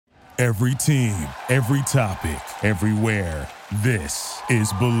Every team, every topic, everywhere. This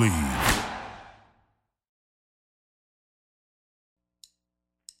is Believe.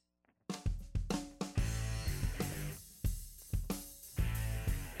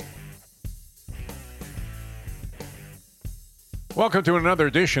 Welcome to another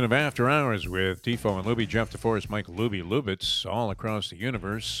edition of After Hours with Tifo and Luby, Jeff DeForest, Mike Luby Lubitz, all across the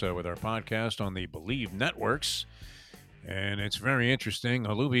universe with our podcast on the Believe networks. And it's very interesting.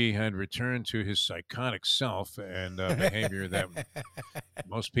 Luby had returned to his psychotic self and behavior that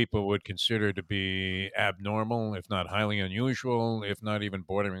most people would consider to be abnormal, if not highly unusual, if not even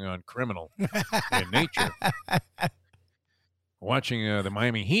bordering on criminal in nature. Watching the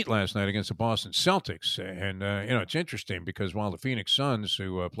Miami Heat last night against the Boston Celtics. And, it's interesting because while the Phoenix Suns,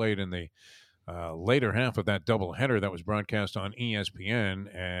 who played in the later half of that doubleheader that was broadcast on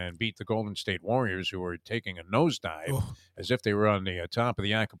ESPN and beat the Golden State Warriors, who were taking a nosedive as if they were on the top of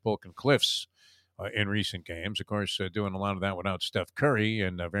the Acapulco Cliffs in recent games. Of course, doing a lot of that without Steph Curry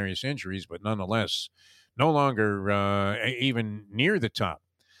and various injuries, but nonetheless, no longer even near the top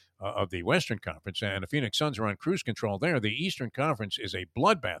of the Western Conference, and the Phoenix Suns are on cruise control there. The Eastern Conference is a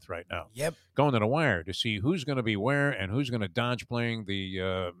bloodbath right now. Yep. Going to the wire to see who's going to be where and who's going to dodge playing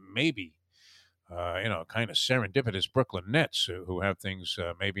the maybe, kind of serendipitous Brooklyn Nets, who have things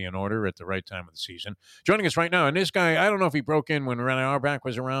maybe in order at the right time of the season. Joining us right now, and this guy, I don't know if he broke in when Ron Auerbach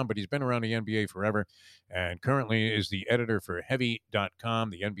was around, but he's been around the NBA forever, and currently is the editor for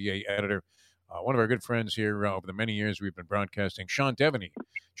Heavy.com, the NBA editor. One of our good friends here over the many years we've been broadcasting, Sean Devaney,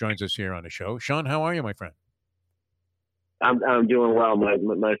 joins us here on the show. Sean, how are you, my friend? I'm doing well.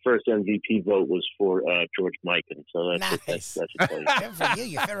 My first MVP vote was for George Mikan, so that's good for you.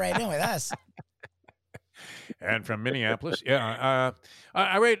 You fit right in with us. And from Minneapolis, yeah.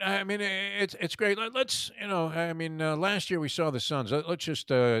 All right. I mean, it's great. Let's, last year we saw the Suns. Let's just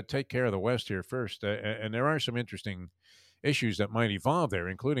take care of the West here first. And there are some interesting issues that might evolve there,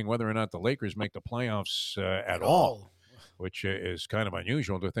 including whether or not the Lakers make the playoffs at all, which is kind of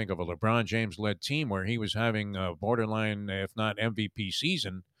unusual to think of a LeBron James-led team where he was having a borderline, if not MVP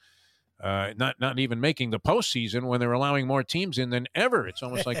season, not even making the postseason when they're allowing more teams in than ever. It's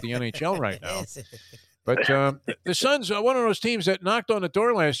almost like the NHL right now. But the Suns are one of those teams that knocked on the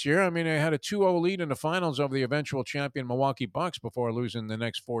door last year. I mean, they had a 2-0 lead in the finals over the eventual champion Milwaukee Bucks before losing the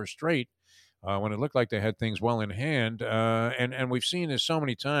next 4 straight. When it looked like they had things well in hand. And we've seen this so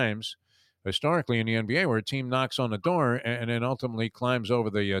many times historically in the NBA where a team knocks on the door and then ultimately climbs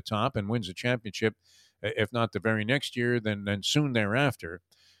over the top and wins the championship, if not the very next year, then soon thereafter.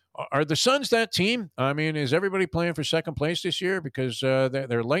 Are the Suns that team? I mean, is everybody playing for second place this year? Because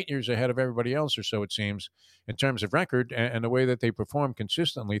they're light years ahead of everybody else, or so it seems, in terms of record and the way that they perform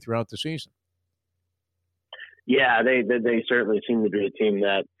consistently throughout the season. Yeah, they certainly seem to be a team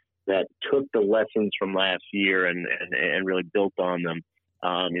that took the lessons from last year and really built on them.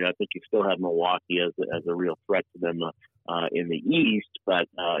 I think you still have Milwaukee as a real threat to them in the East, but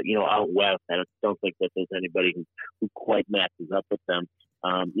out west, I don't think that there's anybody who quite matches up with them.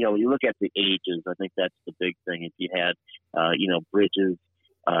 When you look at the ages, I think that's the big thing. If you had, Bridges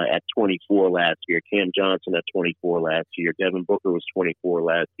at 24 last year, Cam Johnson at 24 last year, Devin Booker was 24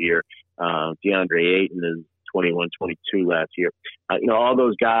 last year, DeAndre Ayton is 21, 22 last year. All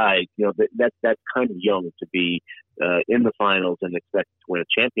those guys, that's kind of young to be in the finals and expect to win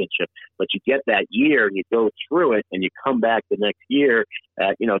a championship. But you get that year and you go through it and you come back the next year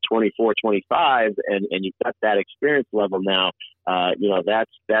at, 24, 25, and you've got that experience level now.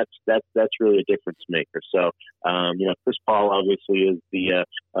 That's really a difference maker. So, Chris Paul obviously is the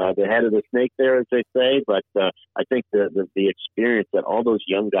head of the snake there, as they say. But I think the experience that all those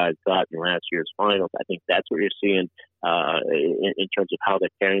young guys got in last year's finals, I think that's what you're seeing in terms of how they're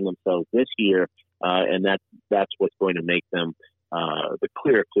carrying themselves this year, and that's what's going to make them the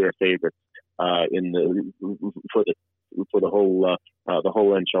clear favorites for the whole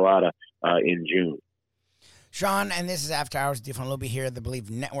enchilada in June. Sean, and this is After Hours. Defon Luby here at the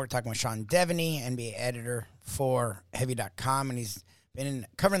Believe Network, talking with Sean Devaney, NBA editor for Heavy.com, and he's been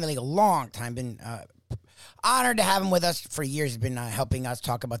covering the league a long time. Been honored to have him with us for years. He's been helping us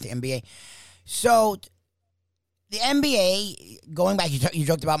talk about the NBA. So the NBA, going back, you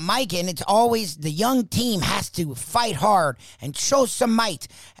joked about Mike, and it's always the young team has to fight hard and show some might,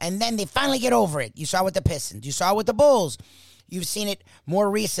 and then they finally get over it. You saw it with the Pistons. You saw it with the Bulls. You've seen it more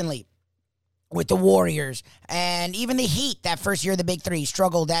recently with the Warriors, and even the Heat. That first year of the Big Three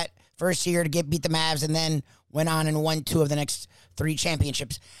struggled that first year to beat the Mavs, and then went on and won 2 of the next 3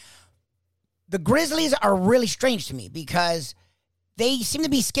 championships. The Grizzlies are really strange to me because they seem to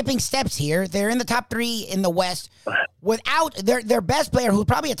be skipping steps here. They're in the top 3 in the West without their best player, who's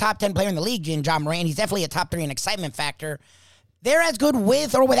probably a top 10 player in the league, John Moran. He's definitely a top 3 in excitement factor. They're as good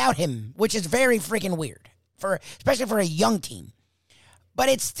with or without him, which is very freaking weird, especially for a young team. But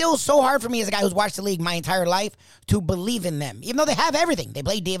it's still so hard for me as a guy who's watched the league my entire life to believe in them, even though they have everything. They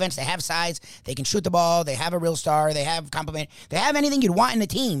play defense, they have size, they can shoot the ball, they have a real star, they have compliment, they have anything you'd want in a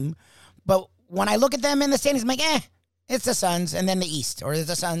team. But when I look at them in the standings, I'm like, it's the Suns and then the East, or it's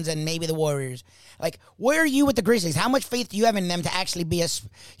the Suns and maybe the Warriors. Like, where are you with the Grizzlies? How much faith do you have in them to actually be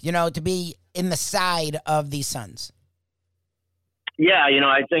to be in the side of these Suns? Yeah,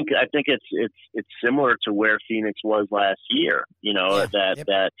 I think it's similar to where Phoenix was last year.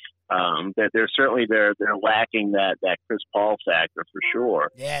 That they're lacking that Chris Paul factor for sure.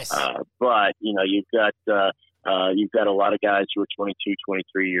 Yes. But you've got a lot of guys who are 22,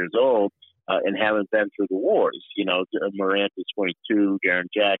 23 years old and haven't been through the wars. Morant is 22, Jaren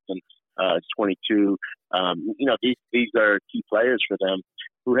Jackson is 22. These are key players for them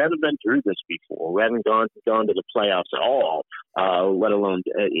who haven't been through this before, who haven't gone to the playoffs at all, let alone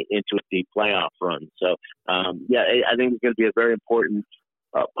into a deep playoff run. So, I think it's going to be a very important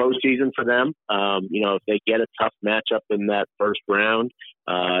postseason for them. If they get a tough matchup in that first round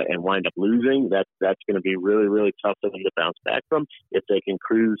and wind up losing, that's going to be really, really tough for them to bounce back from. If they can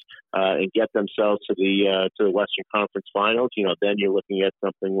cruise and get themselves to the Western Conference Finals, then you're looking at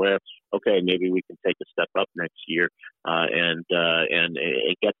something where, okay, maybe we can take a step up next year and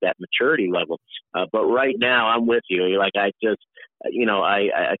get that maturity level. But right now, I'm with you. I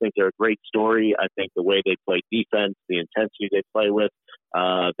think they're a great story. I think the way they play defense, the intensity they play with,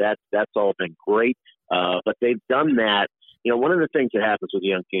 that's all been great. But they've done that. One of the things that happens with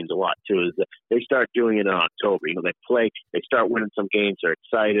young teams a lot too is that they start doing it in October. They start winning some games. They're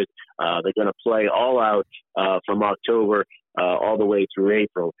excited. They're going to play all out from October all the way through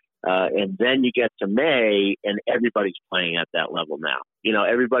April. And then you get to May and everybody's playing at that level now.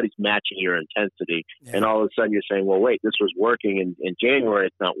 Everybody's matching your intensity. Yeah. And all of a sudden you're saying, well, wait, this was working in January.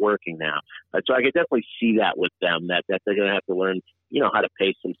 It's not working now. So I could definitely see that with them, that they're going to have to learn, how to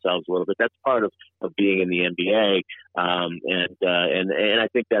pace themselves a little bit. That's part of being in the NBA. And I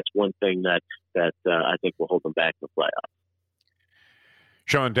think that's one thing that I think will hold them back in the playoffs.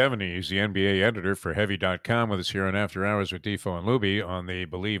 Sean Devaney is the NBA editor for Heavy.com with us here on After Hours with Defo and Luby on the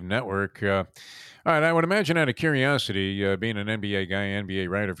Believe Network. All right, I would imagine out of curiosity, being an NBA guy, NBA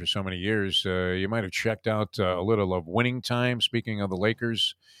writer for so many years, you might have checked out a little of Winning Time, speaking of the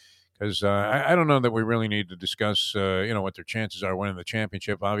Lakers, because I don't know that we really need to discuss, what their chances are winning the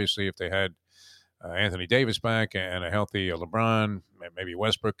championship. Obviously, if they had Anthony Davis back and a healthy LeBron, maybe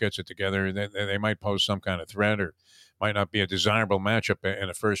Westbrook gets it together, they might pose some kind of threat or might not be a desirable matchup in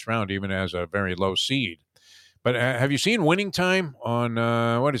the first round, even as a very low seed. But have you seen Winning Time on,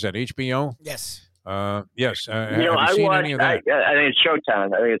 what is that, HBO? Yes. Yes. I watched, any of that? I think it's Showtime.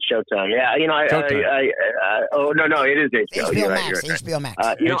 Yeah. No, it is HBO. HBO Max. Right. HBO Max.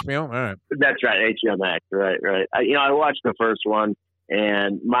 HBO? All right. That's right. HBO Max. Right. I watched the first one,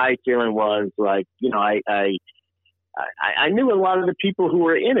 and my feeling was like, I knew a lot of the people who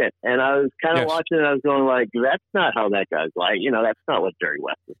were in it, and I was kind of watching it. I was going like, that's not how that guy's like. That's not what Jerry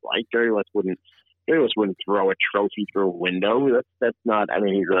West is like. Jerry West wouldn't throw a trophy through a window. That's not. I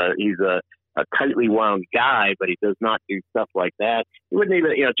mean, he's a tightly wound guy, but he does not do stuff like that. He wouldn't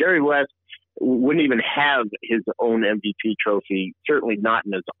even. Jerry West wouldn't even have his own MVP trophy. Certainly not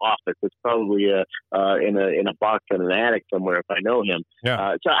in his office. It's probably in a box in an attic somewhere if I know him.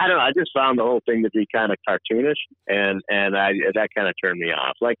 Yeah. So I don't know. I just found the whole thing to be kind of cartoonish, and that kind of turned me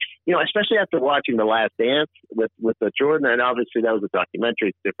off. Like, especially after watching The Last Dance with the Jordan, and obviously that was a documentary,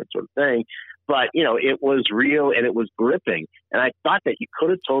 it's a different sort of thing. But it was real and it was gripping, and I thought that you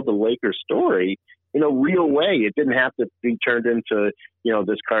could have told the Lakers story in a real way. It didn't have to be turned into,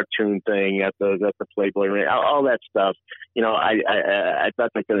 this cartoon thing at the Playboy, all that stuff. I thought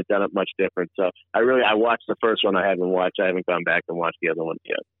they could have done it much different. So I watched the first one. I haven't gone back and watched the other one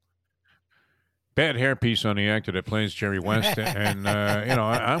yet. Bad hairpiece on the actor that plays Jerry West, and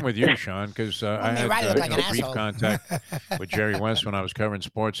I'm with you, Sean, because I had brief contact with Jerry West when I was covering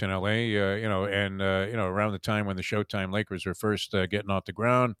sports in L.A. Around the time when the Showtime Lakers were first getting off the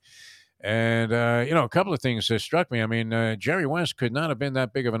ground. And, a couple of things that struck me. I mean, Jerry West could not have been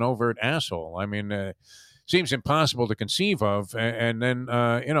that big of an overt asshole. I mean, seems impossible to conceive of. And then,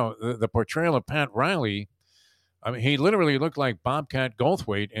 the portrayal of Pat Riley, I mean, he literally looked like Bobcat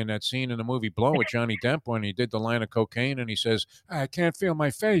Goldthwait in that scene in the movie Blow with Johnny Depp when he did the line of cocaine and he says, I can't feel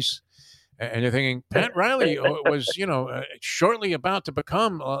my face. And you're thinking Pat Riley was, shortly about to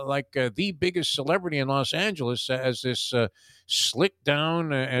become the biggest celebrity in Los Angeles as this slick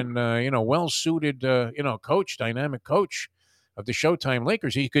down and well-suited coach, dynamic coach of the Showtime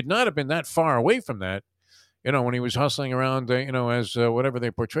Lakers. He could not have been that far away from that, when he was hustling around, as whatever they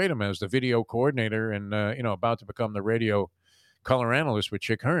portrayed him as, the video coordinator and about to become the radio color analyst with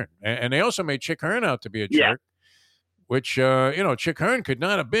Chick Hearn. And they also made Chick Hearn out to be a jerk. Which, Chick Hearn could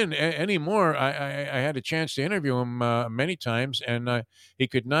not have been any more. I had a chance to interview him many times, and he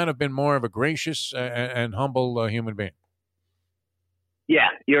could not have been more of a gracious and humble human being. Yeah,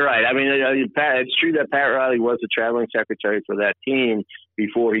 you're right. I mean, it's true that Pat Riley was the traveling secretary for that team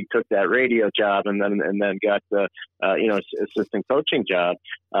before he took that radio job and then got the assistant coaching job.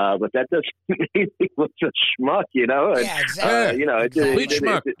 But that doesn't mean he was a schmuck, Yeah, exactly.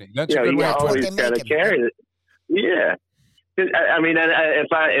 Schmuck. That's a good way. You always got to carry it. Yeah, I mean,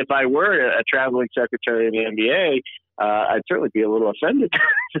 if I were a traveling secretary of the NBA, I'd certainly be a little offended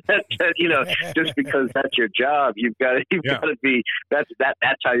that just because that's your job, you've got to be that's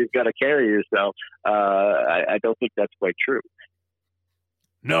how you've got to carry yourself. I don't think that's quite true.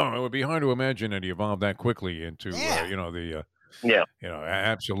 No, it would be hard to imagine that he evolved that quickly into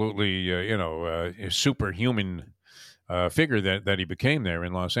absolutely superhuman figure that he became there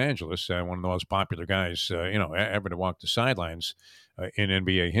in Los Angeles, one of the most popular guys, ever to walk the sidelines in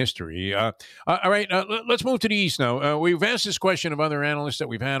NBA history. All right, let's move to the East now. We've asked this question of other analysts that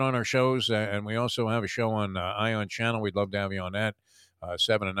we've had on our shows, and we also have a show on Ion Channel. We'd love to have you on that,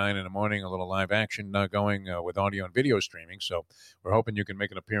 7 to 9 in the morning, a little live action going with audio and video streaming. So we're hoping you can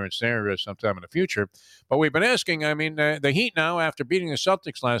make an appearance there sometime in the future. But we've been asking, the Heat now, after beating the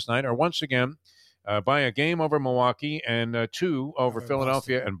Celtics last night, are once again by a game over Milwaukee and 2 over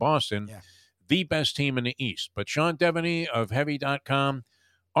Philadelphia and Boston, the best team in the East. But Sean Devaney of Heavy.com,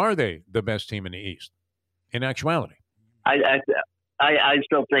 are they the best team in the East in actuality? I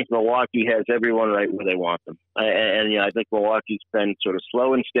still think Milwaukee has everyone right where they want them. I think Milwaukee's been sort of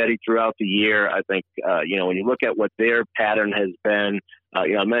slow and steady throughout the year. I think, when you look at what their pattern has been,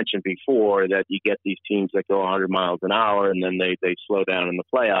 I mentioned before that you get these teams that go 100 miles an hour and then they slow down in the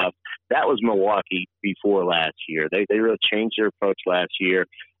playoffs. That was Milwaukee before last year. They really changed their approach last year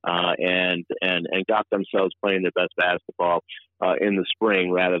and got themselves playing their best basketball in the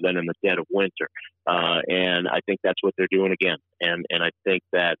spring rather than in the dead of winter. And I think that's what they're doing again. And I think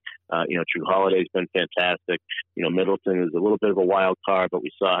that, Drew Holiday's been fantastic. Middleton is a little bit of a wild card, but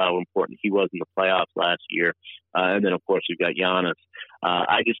we saw how important he was in the playoffs last year. And then, of course, you've got Giannis.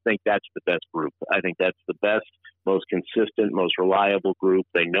 I just think that's the best group. I think that's the best, most consistent, most reliable group.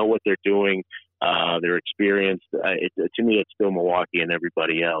 They know what they're doing. They're experienced. To me, it's still Milwaukee and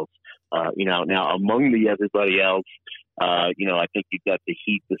everybody else. Now among the everybody else, I think you've got the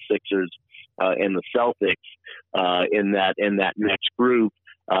Heat, the Sixers, and the Celtics in that next group,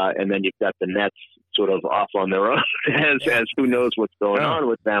 and then you've got the Nets sort of off on their own as who knows what's going on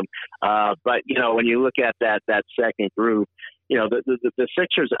with them. But when you look at that second group, the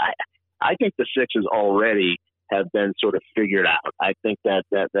Sixers, I think the Sixers already have been sort of figured out. I think that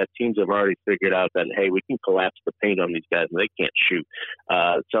teams have already figured out that, hey, we can collapse the paint on these guys and they can't shoot.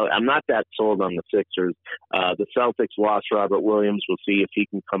 So I'm not that sold on the Sixers. The Celtics lost Robert Williams. We'll see if he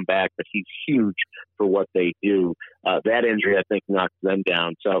can come back, but he's huge for what they do. That injury, I think, knocks them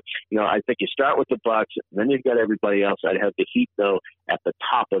down. So, I think you start with the Bucks, then you've got everybody else. I'd have the Heat, though, at the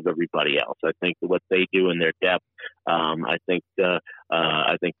top of everybody else. I think what they do in their depth, I think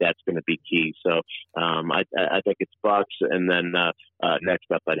that's going to be key. So I think it's Bucks, and then next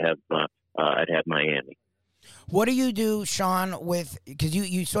up I'd have Miami. What do you do, Sean, because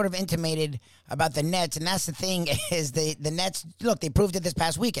you sort of intimated about the Nets, and that's the thing is the Nets, look, they proved it this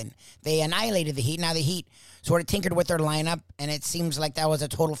past weekend. They annihilated the Heat. Now the Heat sort of tinkered with their lineup, and it seems like that was a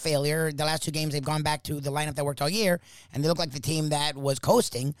total failure. The last 2 games, they've gone back to the lineup that worked all year, and they look like the team that was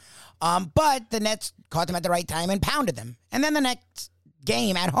coasting. But the Nets caught them at the right time and pounded them. And then the next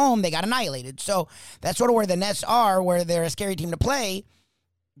game at home, they got annihilated. So that's sort of where the Nets are, where they're a scary team to play,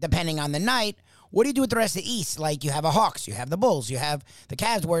 depending on the night. What do you do with the rest of the East? Like, you have a Hawks, you have the Bulls, you have the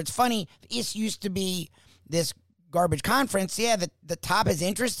Cavs, where it's funny, the East used to be this garbage conference. Yeah, the top is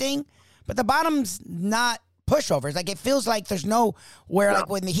interesting, but the bottom's not pushovers. Like, it feels like there's nowhere, like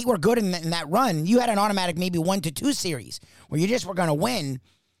when the Heat were good in that run, you had an automatic maybe 1-2 series where you just were going to win.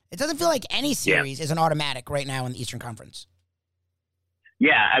 It doesn't feel like any series is an automatic right now in the Eastern Conference.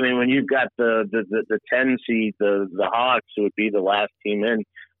 Yeah, I mean, when you've got the 10 seed, the Hawks, who would be the last team in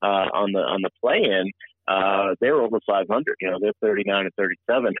on the play-in, they're over 500. You know, they're 39 and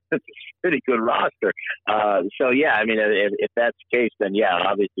 37. It's a pretty good roster. So yeah, I mean, if that's the case, then yeah,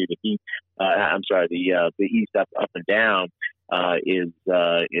 obviously the Heat. The East up and down is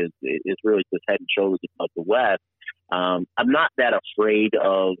really just head and shoulders above the West. I'm not that afraid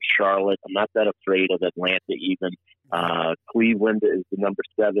of Charlotte. I'm not that afraid of Atlanta even. Cleveland is the number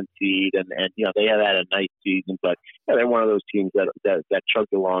 7 seed, and you know they have had a nice season, but yeah, they're one of those teams that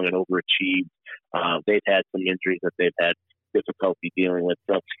chugged along and overachieved. They've had some injuries that they've had difficulty dealing with.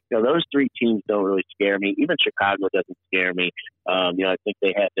 So, you know, those 3 teams don't really scare me. Even Chicago doesn't scare me. You know, I think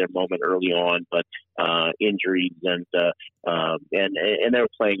they had their moment early on, but injuries and they were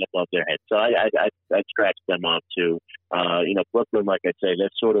playing above their head. So I scratched them off too. You know, Brooklyn, like I say, they're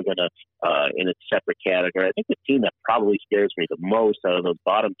sort of in a separate category. I think the team that probably scares me the most out of those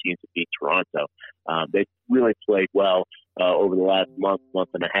bottom teams would be Toronto. They've really played well over the last month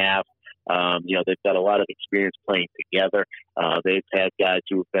and a half. You know, they've got a lot of experience playing together. They've had guys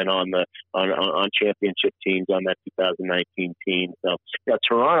who have been on championship teams on that 2019 team. So, you know,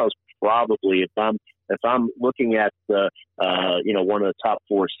 Toronto's probably, if I'm looking at you know, one of the top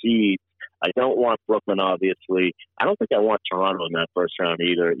 4 seeds, I don't want Brooklyn, obviously. I don't think I want Toronto in that first round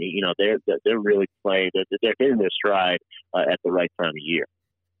either. You know, they're really playing. They're hitting their stride at the right time of year.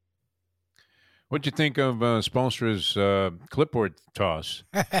 What'd you think of Spoelstra's clipboard toss?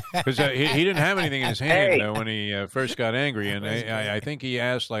 Because he didn't have anything in his hand when he first got angry, and I think he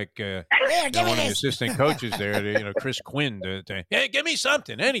asked like one of the assistant coaches there, you know, Chris Quinn, to hey, give me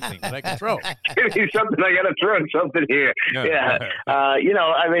something, anything that I can throw. Give me something. I got to throw something here. Yeah. You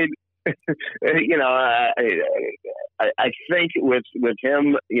know, I mean, you know, I think with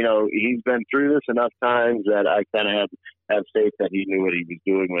him, you know, he's been through this enough times that I kind of have faith that he knew what he was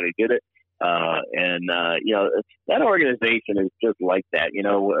doing when he did it. You know, that organization is just like that, you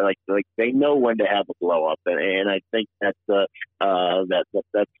know, like they know when to have a blow up. And I think that's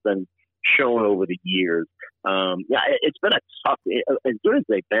been shown over the years. Yeah, it's been a tough, as good as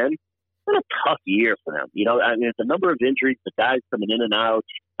they've been, it's been a tough year for them. You know, I mean, it's a number of injuries, the guys coming in and out,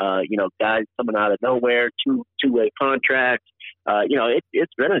 you know, guys coming out of nowhere, two-way contracts. You know,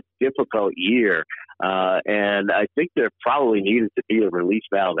 it's been a difficult year. And I think there probably needed to be a release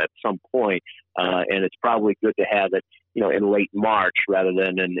valve at some point. And it's probably good to have it, you know, in late March rather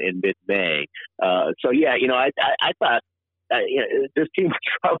than in mid-May. So, yeah, you know, I thought, you know, this team was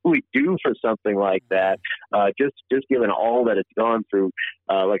probably due for something like that, just given all that it's gone through.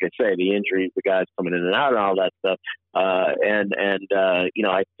 Like I say, the injuries, the guys coming in and out, and all that stuff. You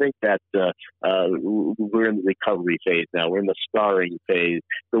know, I think that we're in the recovery phase now. We're in the scarring phase.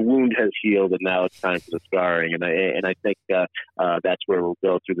 The wound has healed, and now it's time for the scarring. And I think that's where we'll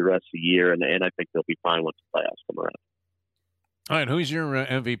go through the rest of the year. And I think they'll be fine once the playoffs come around. All right, who's your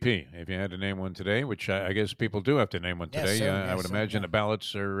MVP? If you had to name one today, which I guess people do have to name one today, yes, I would imagine the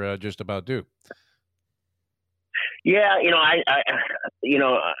ballots are just about due. Yeah, you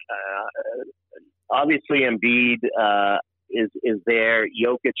know, obviously Embiid is there,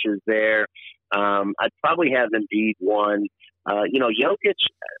 Jokic is there. I'd probably have Embiid one. You know, Jokic.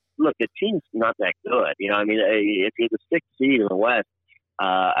 Look, the team's not that good. You know, I mean, if you're the 6th seed in the West.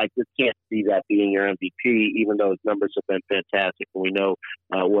 I just can't see that being your MVP, even though his numbers have been fantastic and we know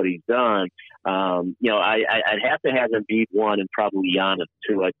what he's done. You know, I'd have to have Embiid one and probably Giannis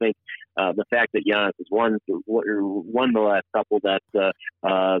too. I think the fact that Giannis has won the last couple that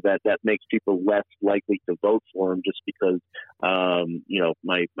makes people less likely to vote for him, just because you know,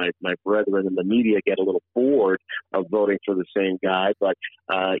 my brethren in the media get a little bored of voting for the same guy. But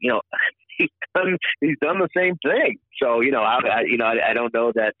you know, he's done the same thing. So, you know, I don't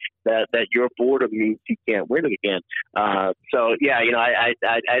know that you're bored of means he can't win it again. So yeah, you know, I'd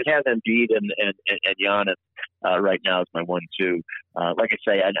have Embiid and Giannis right now as my 1-2. Like I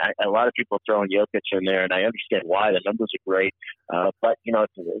say, a lot of people throwing Jokic in there, and I understand why. The numbers are great, but you know,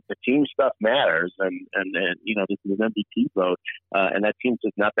 the team stuff matters, and you know, this is an MVP vote, and that team's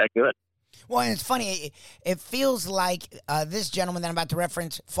just not that good. Well, and it's funny. It feels like this gentleman that I'm about to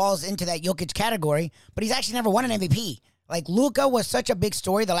reference falls into that Jokic category, but he's actually never won an MVP. Like, Luka was such a big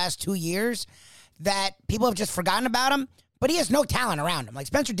story the last 2 years that people have just forgotten about him, but he has no talent around him. Like,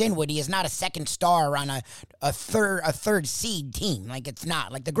 Spencer Dinwiddie is not a second star on a third seed team. Like, it's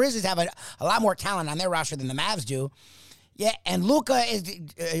not. Like, the Grizzlies have a lot more talent on their roster than the Mavs do. Yeah, and Luka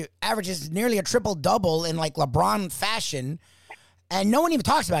averages nearly a triple-double in, like, LeBron fashion, and no one even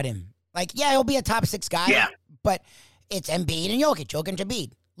talks about him. Like, yeah, he'll be a top 6 guy, but it's Embiid and Jokic and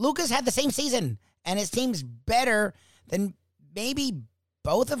Embiid. Luka's had the same season, and his team's better than maybe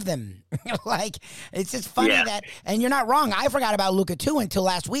both of them. Like, it's just funny Yeah. that, and you're not wrong. I forgot about Luka too until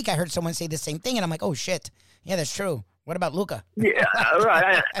last week. I heard someone say the same thing, and I'm like, oh shit, yeah, that's true. What about Luka? Yeah,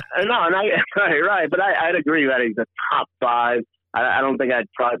 right. Right. But I'd agree that he's the top 5. I don't think I'd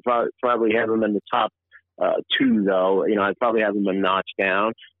probably have him in the top 2, though. I'd probably have him a notch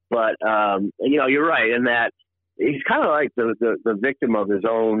down. But you're right in that he's kind of like the victim of his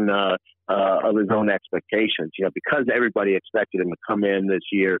own expectations. Because everybody expected him to come in this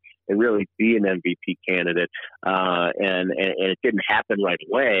year and really be an MVP candidate, and it didn't happen right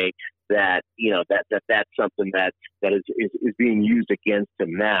away. That's something that is being used against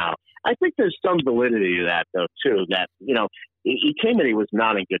him now. I think there's some validity to that, though, too. That he came in, he was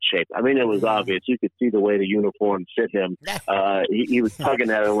not in good shape. I mean, it was obvious. You could see the way the uniform fit him. He was tugging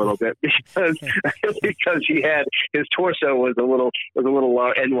at it a little bit because he had his torso was a little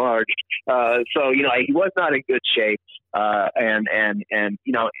enlarged. So he was not in good shape. And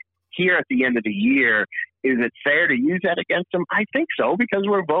here at the end of the year, is it fair to use that against him? I think so, because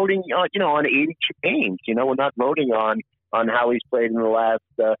we're voting, on 82 games. We're not voting on how he's played in the last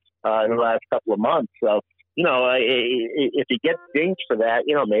couple of months. So, if he gets dinged for that,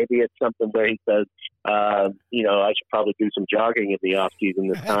 maybe it's something where he says, I should probably do some jogging in the off season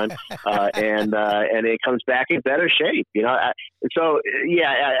this time, and it comes back in better shape. I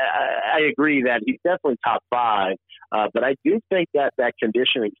agree that he's definitely top 5. But I do think that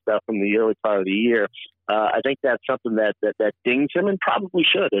conditioning stuff from the early part of the year, I think that's something that dings him and probably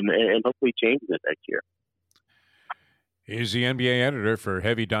should, and hopefully changes it next year. He's the NBA editor for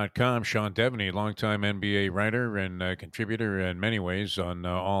Heavy.com. Sean Devaney, longtime NBA writer and contributor in many ways on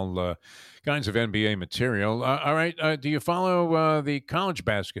all kinds of NBA material. All right, do you follow the college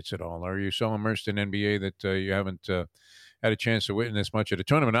baskets at all? Are you so immersed in NBA that you haven't had a chance to witness much of the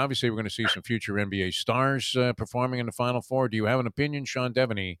tournament? Obviously, we're going to see some future NBA stars performing in the Final Four. Do you have an opinion, Sean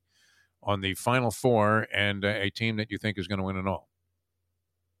Devaney, on the Final Four and a team that you think is going to win it all?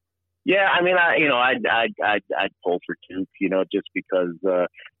 Yeah, I mean, I'd pull for Duke, just because,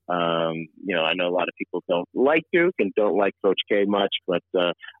 I know a lot of people don't like Duke and don't like Coach K much, but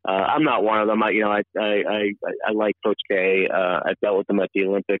I'm not one of them. I like Coach K. I dealt with him at the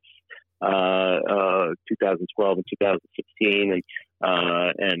Olympics, 2012 and 2016,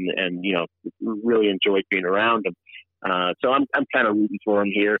 and really enjoyed being around him. So I'm kind of rooting for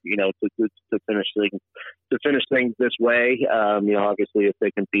him here, to finish things this way. Obviously if they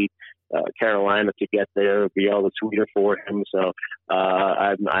can beat Carolina to get there, it'll be all the sweeter for him. So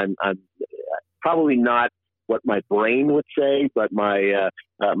I'm probably not what my brain would say, but my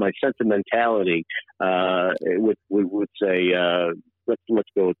sentimentality would say let's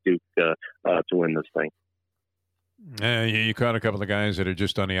go with Duke to win this thing. You caught a couple of guys that are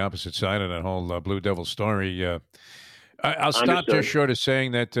just on the opposite side of that whole Blue Devil story. I'll stop Understood. just short of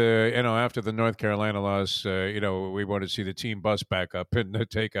saying that, after the North Carolina loss, we want to see the team bus back up and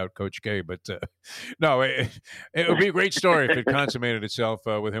take out Coach K. But no, it would be a great story if it consummated itself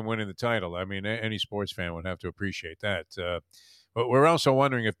with him winning the title. I mean, any sports fan would have to appreciate that. But we're also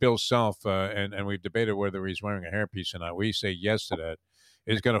wondering if Bill Self, and we've debated whether he's wearing a hairpiece or not. We say yes to that.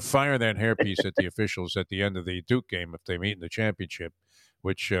 Is going to fire that hairpiece at the officials at the end of the Duke game if they meet in the championship,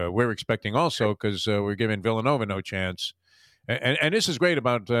 which we're expecting also because we're giving Villanova no chance. And this is great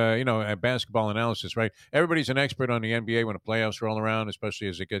about, basketball analysis, right? Everybody's an expert on the NBA when the playoffs roll around, especially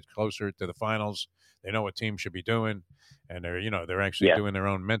as it gets closer to the finals. They know what teams should be doing, and they're actually doing their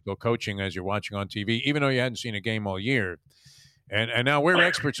own mental coaching as you're watching on TV, even though you hadn't seen a game all year. And now we're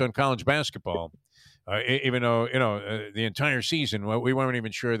experts on college basketball. Even though, the entire season, we weren't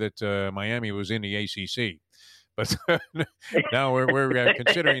even sure that Miami was in the ACC. But now we're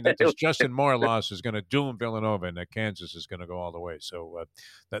considering that this Justin Moore loss is going to doom Villanova and that Kansas is going to go all the way. So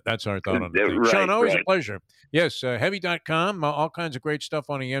that's our thought on the thing. Right, Sean, always right. a pleasure. Yes, Heavy.com, all kinds of great stuff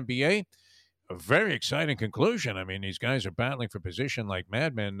on the NBA. A very exciting conclusion. I mean, these guys are battling for position like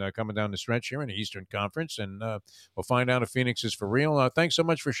madmen coming down the stretch here in the Eastern Conference, and we'll find out if Phoenix is for real. Thanks so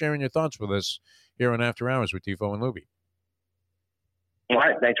much for sharing your thoughts with us here on After Hours with Tifo and Luby. All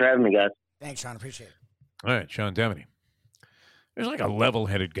right. Thanks for having me, guys. Thanks, Sean. Appreciate it. All right, Sean Devaney. There's like a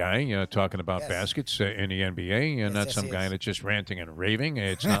level-headed guy talking about Yes. baskets in the NBA, and not yes, some he guy is. that's just ranting and raving.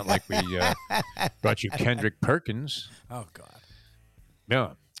 It's not like we brought you Kendrick Perkins. Oh, God.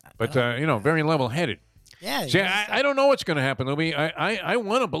 Yeah, but, very level-headed. Yeah. See, yes. I don't know what's going to happen, Louie. I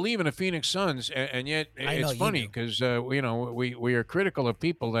want to believe in the Phoenix Suns, and yet I know it's you funny do. because we are critical of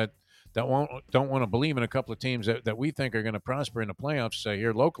people that don't want to believe in a couple of teams that we think are going to prosper in the playoffs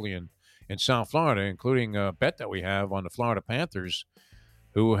here locally in South Florida, including a bet that we have on the Florida Panthers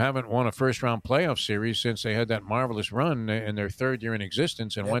who haven't won a first-round playoff series since they had that marvelous run in their third year in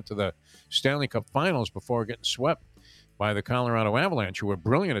existence and went to the Stanley Cup Finals before getting swept by the Colorado Avalanche, who were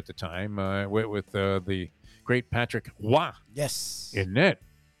brilliant at the time with the great Patrick Roy in net.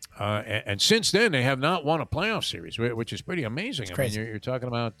 And since then, they have not won a playoff series, which is pretty amazing. It's crazy. I mean, you're talking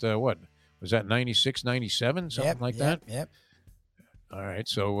about, what, was that 96, 97, something like that? Yep. All right,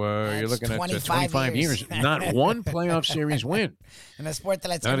 so you're That's looking at 25 years. Not one playoff series win. In a sport that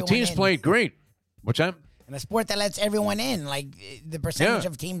lets Now, the everyone team's in. played great. What's that? In a sport that lets everyone in, like the percentage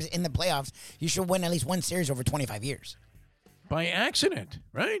of teams in the playoffs, you should win at least one series over 25 years. By accident,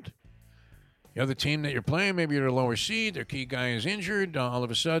 right? The other team that you're playing, maybe you're a lower seed, their key guy is injured. All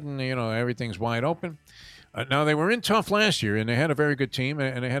of a sudden, everything's wide open. Now, they were in tough last year, and they had a very good team,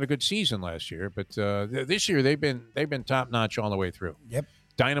 and they had a good season last year. But this year, they've been top-notch all the way through. Yep.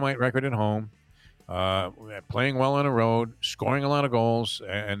 Dynamite record at home, playing well on the road, scoring a lot of goals,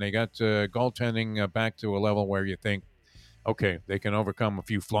 and they got goaltending back to a level where you think, okay, they can overcome a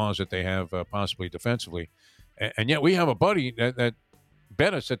few flaws that they have possibly defensively. And yet we have a buddy that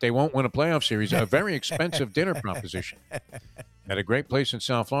bet us that they won't win a playoff series, a very expensive dinner proposition at a great place in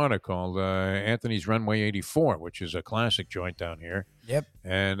South Florida called Anthony's Runway 84, which is a classic joint down here. Yep.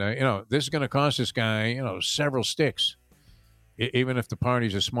 And, this is going to cost this guy, several sticks, even if the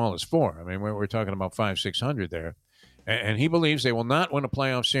party's as small as 4. I mean, we're talking about 500-600 there. And he believes they will not win a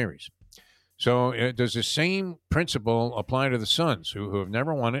playoff series. So does the same principle apply to the Suns, who have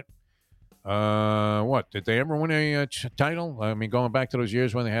never won it? What, did they ever win a title? I mean, going back to those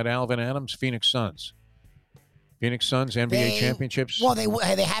years when they had Alvin Adams, Phoenix Suns, NBA championships. Well,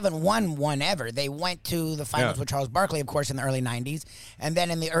 they haven't won one ever. They went to the finals with Charles Barkley, of course, in the early 90s. And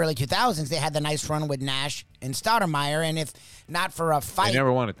then in the early 2000s, they had the nice run with Nash and Stoudemire. And if not for a fight, they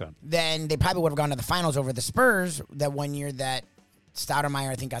never won it then they probably would have gone to the finals over the Spurs that one year that Stoudemire,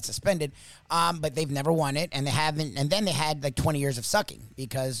 I think, got suspended. But they've never won it, and they haven't. And then they had like 20 years of sucking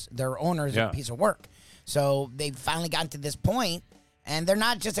because their owner is a piece of work. So they've finally gotten to this point, and they're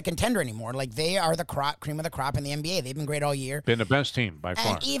not just a contender anymore. Like, they are the cream of the crop in the NBA. They've been great all year. Been the best team by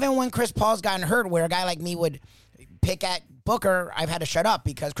far. And even when Chris Paul's gotten hurt, where a guy like me would pick at Booker, I've had to shut up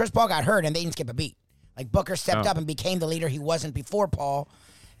because Chris Paul got hurt and they didn't skip a beat. Like, Booker stepped up and became the leader he wasn't before Paul.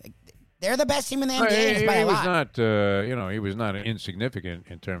 They're the best team in the NBA by a lot. He was not insignificant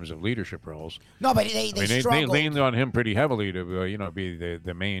in terms of leadership roles. No, but they struggled. They leaned on him pretty heavily to, be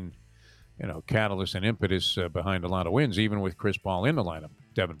the main, catalyst and impetus behind a lot of wins, even with Chris Paul in the lineup,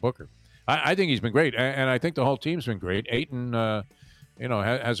 Devin Booker. I think he's been great, and I think the whole team's been great. Ayton,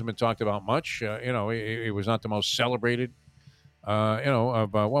 hasn't been talked about much. He was not the most celebrated,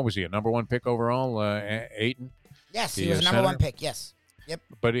 what was he, a number 1 pick overall, Ayton? Yes, he was a number 1 pick, yes. Yep.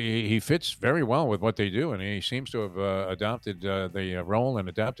 But he fits very well with what they do, and he seems to have adopted the role and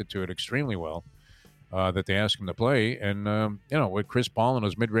adapted to it extremely well that they ask him to play. And, with Chris Paul and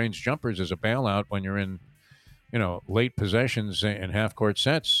those mid-range jumpers as a bailout when you're in, late possessions and half-court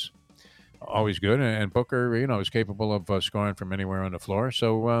sets, always good. And Booker, is capable of scoring from anywhere on the floor.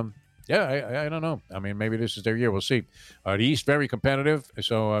 So, I don't know. I mean, maybe this is their year. We'll see. The East, very competitive,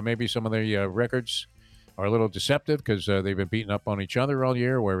 so maybe some of the records are a little deceptive because they've been beating up on each other all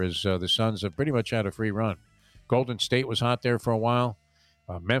year, whereas the Suns have pretty much had a free run. Golden State was hot there for a while.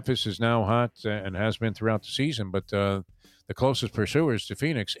 Memphis is now hot and has been throughout the season, but the closest pursuers to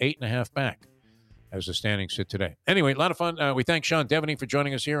Phoenix, 8.5 back as the standings sit today. Anyway, a lot of fun. We thank Sean Devaney for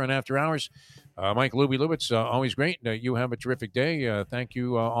joining us here on After Hours. Mike Lubitz, always great. You have a terrific day. Thank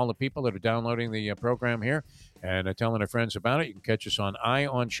you, all the people that are downloading the program here and telling their friends about it. You can catch us on Eye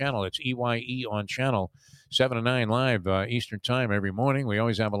on Channel. It's EYE on Channel, 7 to 9 live Eastern Time every morning. We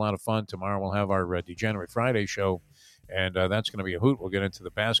always have a lot of fun. Tomorrow we'll have our Degenerate Friday show, and that's going to be a hoot. We'll get into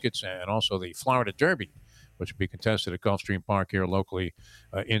the baskets and also the Florida Derby, which will be contested at Gulfstream Park here locally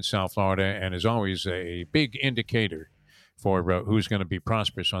in South Florida, and is always a big indicator for who's going to be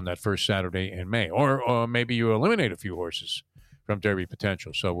prosperous on that first Saturday in May. Or maybe you eliminate a few horses from Derby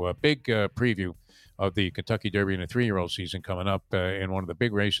potential. So a big preview of the Kentucky Derby in the 3-year-old season coming up in one of the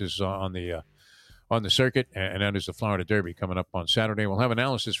big races on the circuit, and that is the Florida Derby coming up on Saturday. We'll have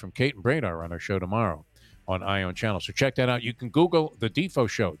analysis from Kate and Bradar on our show tomorrow on Ion Channel. So check that out. You can Google The Defo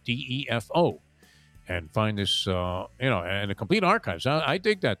Show, DEFO, and find this, and the complete archives. I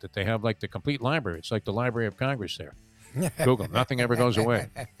dig that they have like the complete library. It's like the Library of Congress there. Google. Nothing ever goes away,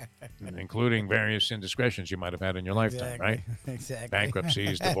 including various indiscretions you might have had in your lifetime, right? Exactly.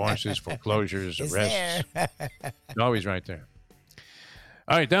 Bankruptcies, divorces, foreclosures, arrests. Always right there.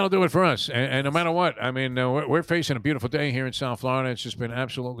 All right, that'll do it for us. And no matter what, I mean, we're facing a beautiful day here in South Florida. It's just been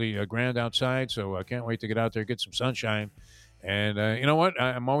absolutely grand outside, so I can't wait to get out there, get some sunshine, And you know what?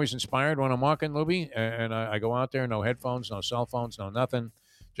 I'm always inspired when I'm walking, Luby, and I go out there, no headphones, no cell phones, no nothing,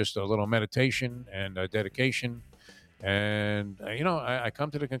 just a little meditation and dedication. And, I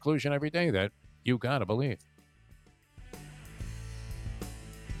come to the conclusion every day that you got to believe.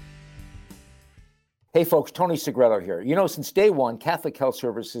 Hey folks, Tony Segreto here. Since day one, Catholic Health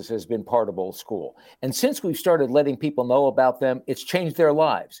Services has been part of Old School. And since we've started letting people know about them, it's changed their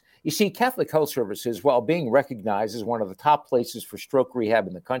lives. You see, Catholic Health Services, while being recognized as one of the top places for stroke rehab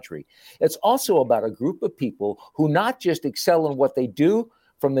in the country, it's also about a group of people who not just excel in what they do,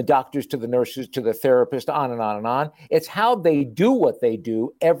 from the doctors to the nurses to the therapists, on and on and on. It's how they do what they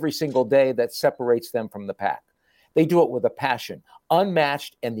do every single day that separates them from the pack. They do it with a passion,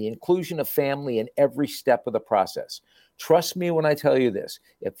 unmatched, and the inclusion of family in every step of the process. Trust me when I tell you this.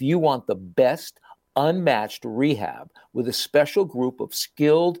 If you want the best, unmatched rehab with a special group of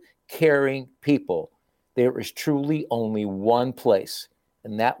skilled, caring people, there is truly only one place,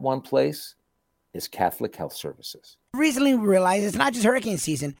 and that one place is Catholic Health Services. Recently, we realized it's not just hurricane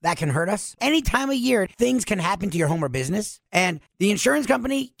season that can hurt us. Any time of year, things can happen to your home or business. And the insurance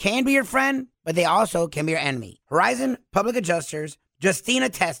company can be your friend, but they also can be your enemy. Horizon Public Adjusters, Justina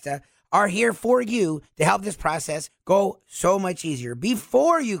Testa, are here for you to help this process go so much easier.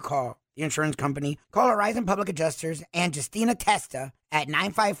 Before you call the insurance company, call Horizon Public Adjusters and Justina Testa at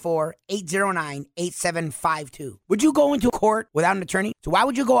 954-809-8752. Would you go into court without an attorney? So why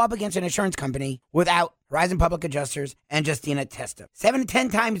would you go up against an insurance company without Horizon Public Adjusters and Justina Testa? 7 to 10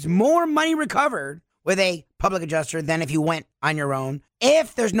 times more money recovered with a public adjuster than if you went on your own.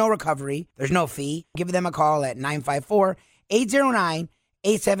 If there's no recovery, there's no fee. Give them a call at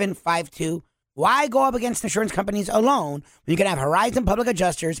 954-809-8752. Why go up against insurance companies alone when you can have Horizon Public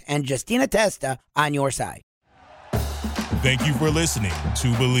Adjusters and Justina Testa on your side? Thank you for listening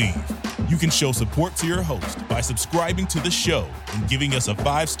to Believe. You can show support to your host by subscribing to the show and giving us a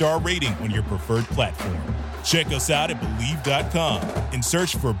 5-star rating on your preferred platform. Check us out at Believe.com and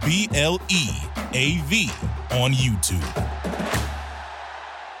search for BLEAV on YouTube.